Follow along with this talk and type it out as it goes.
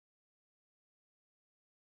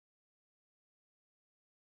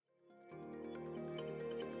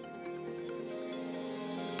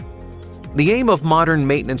The aim of modern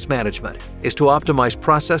maintenance management is to optimize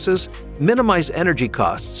processes, minimize energy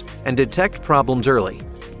costs, and detect problems early.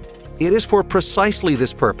 It is for precisely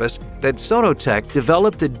this purpose that Sonotek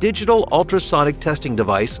developed the digital ultrasonic testing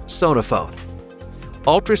device Sonaphone.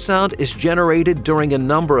 Ultrasound is generated during a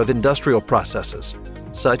number of industrial processes,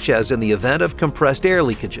 such as in the event of compressed air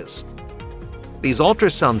leakages. These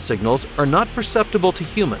ultrasound signals are not perceptible to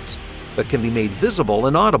humans, but can be made visible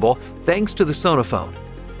and audible thanks to the Sonaphone.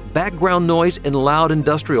 Background noise in loud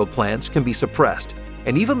industrial plants can be suppressed,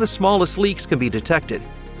 and even the smallest leaks can be detected,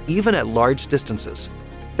 even at large distances.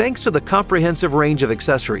 Thanks to the comprehensive range of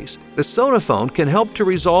accessories, the Sonaphone can help to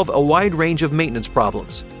resolve a wide range of maintenance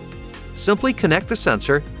problems. Simply connect the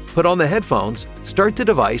sensor, put on the headphones, start the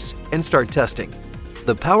device, and start testing.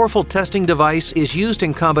 The powerful testing device is used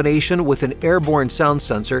in combination with an airborne sound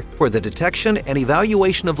sensor for the detection and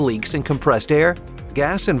evaluation of leaks in compressed air,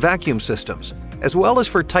 gas, and vacuum systems, as well as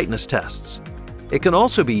for tightness tests. It can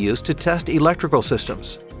also be used to test electrical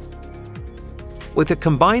systems. With a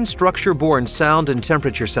combined structure-borne sound and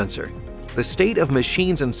temperature sensor, the state of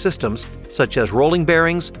machines and systems, such as rolling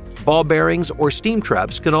bearings, ball bearings, or steam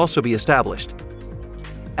traps, can also be established.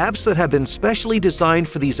 Apps that have been specially designed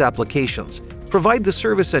for these applications provide the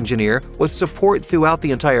service engineer with support throughout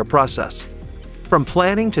the entire process, from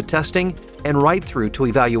planning to testing and right through to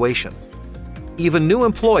evaluation. Even new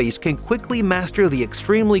employees can quickly master the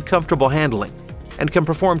extremely comfortable handling and can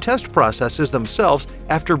perform test processes themselves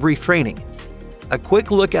after brief training. A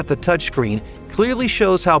quick look at the touchscreen clearly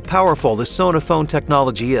shows how powerful the Sonaphone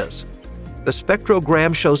technology is. The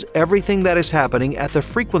spectrogram shows everything that is happening at the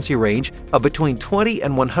frequency range of between 20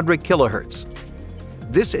 and 100 kHz.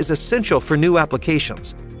 This is essential for new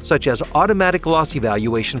applications, such as automatic loss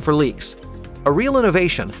evaluation for leaks, a real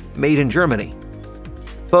innovation made in Germany.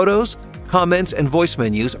 Photos, comments, and voice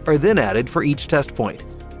menus are then added for each test point,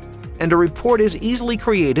 and a report is easily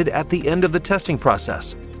created at the end of the testing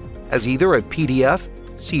process, as either a PDF,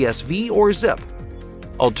 CSV, or zip.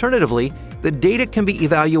 Alternatively, the data can be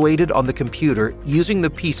evaluated on the computer using the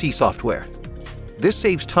PC software. This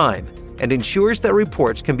saves time and ensures that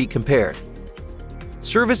reports can be compared.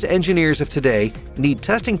 Service engineers of today need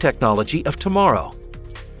testing technology of tomorrow.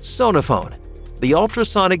 Sonaphone, the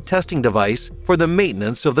ultrasonic testing device for the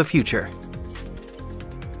maintenance of the future.